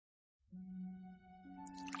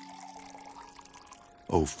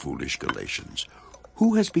O foolish Galatians,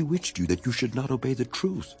 who has bewitched you that you should not obey the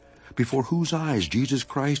truth, before whose eyes Jesus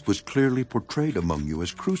Christ was clearly portrayed among you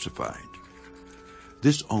as crucified?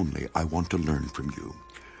 This only I want to learn from you.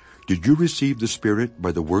 Did you receive the Spirit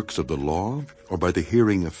by the works of the law, or by the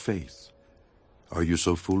hearing of faith? Are you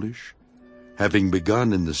so foolish? Having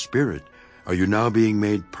begun in the Spirit, are you now being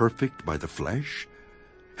made perfect by the flesh?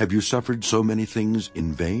 Have you suffered so many things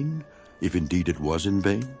in vain, if indeed it was in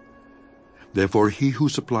vain? Therefore he who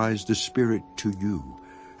supplies the Spirit to you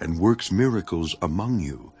and works miracles among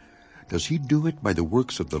you, does he do it by the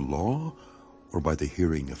works of the law or by the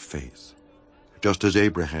hearing of faith? Just as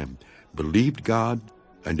Abraham believed God,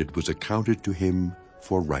 and it was accounted to him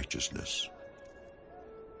for righteousness.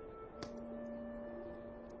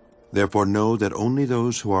 Therefore know that only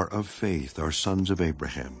those who are of faith are sons of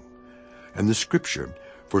Abraham. And the Scripture,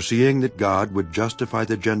 foreseeing that God would justify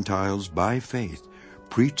the Gentiles by faith,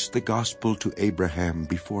 preached the gospel to Abraham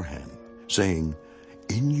beforehand, saying,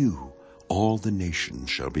 In you all the nations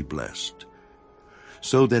shall be blessed.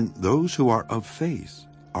 So then those who are of faith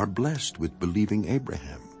are blessed with believing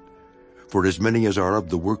Abraham. For as many as are of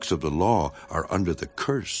the works of the law are under the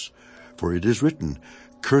curse, for it is written,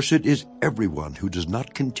 Cursed is everyone who does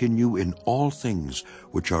not continue in all things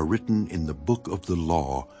which are written in the book of the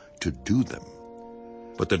law to do them.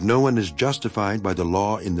 But that no one is justified by the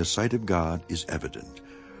law in the sight of God is evident,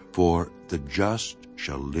 for the just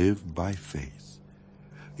shall live by faith.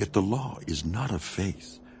 Yet the law is not of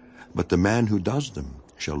faith, but the man who does them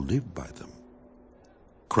shall live by them.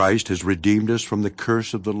 Christ has redeemed us from the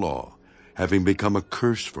curse of the law, having become a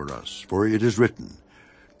curse for us, for it is written,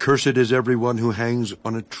 Cursed is everyone who hangs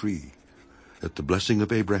on a tree, that the blessing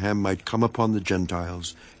of Abraham might come upon the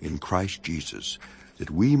Gentiles in Christ Jesus, that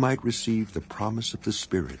we might receive the promise of the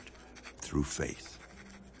Spirit through faith.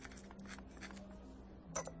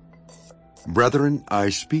 Brethren, I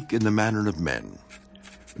speak in the manner of men.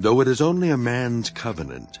 Though it is only a man's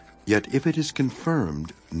covenant, yet if it is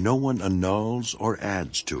confirmed, no one annuls or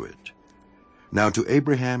adds to it. Now to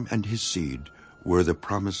Abraham and his seed were the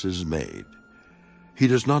promises made. He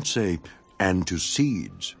does not say, and to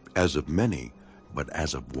seeds, as of many, but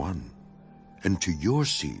as of one, and to your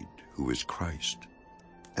seed, who is Christ.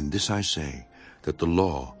 And this I say, that the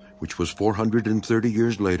law, which was 430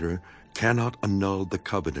 years later, cannot annul the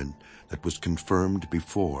covenant that was confirmed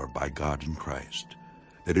before by God in Christ,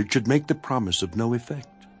 that it should make the promise of no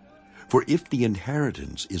effect. For if the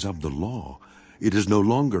inheritance is of the law, it is no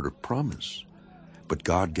longer a promise, but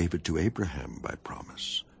God gave it to Abraham by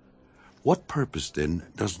promise. What purpose, then,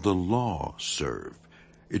 does the law serve?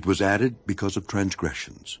 It was added because of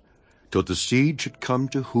transgressions, till the seed should come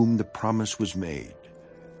to whom the promise was made,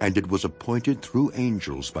 and it was appointed through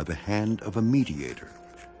angels by the hand of a mediator.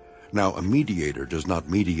 Now a mediator does not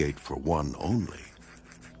mediate for one only,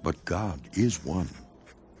 but God is one.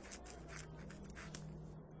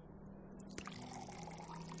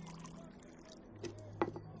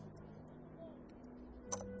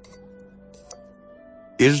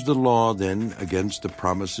 Is the law, then, against the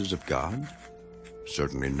promises of God?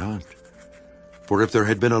 Certainly not. For if there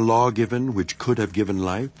had been a law given which could have given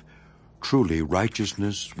life, truly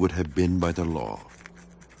righteousness would have been by the law.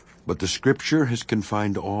 But the Scripture has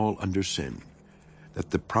confined all under sin,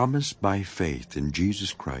 that the promise by faith in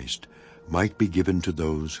Jesus Christ might be given to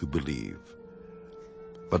those who believe.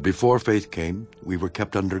 But before faith came, we were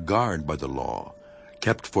kept under guard by the law,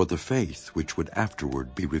 kept for the faith which would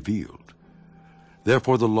afterward be revealed.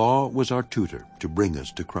 Therefore the law was our tutor to bring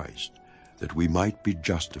us to Christ, that we might be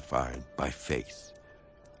justified by faith.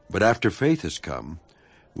 But after faith has come,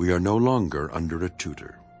 we are no longer under a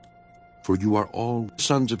tutor. For you are all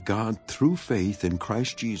sons of God through faith in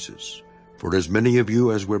Christ Jesus. For as many of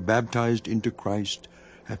you as were baptized into Christ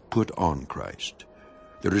have put on Christ.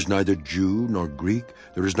 There is neither Jew nor Greek,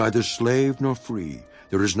 there is neither slave nor free,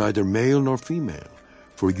 there is neither male nor female,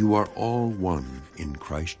 for you are all one in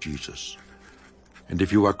Christ Jesus. And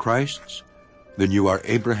if you are Christ's, then you are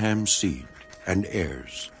Abraham's seed and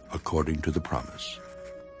heirs according to the promise.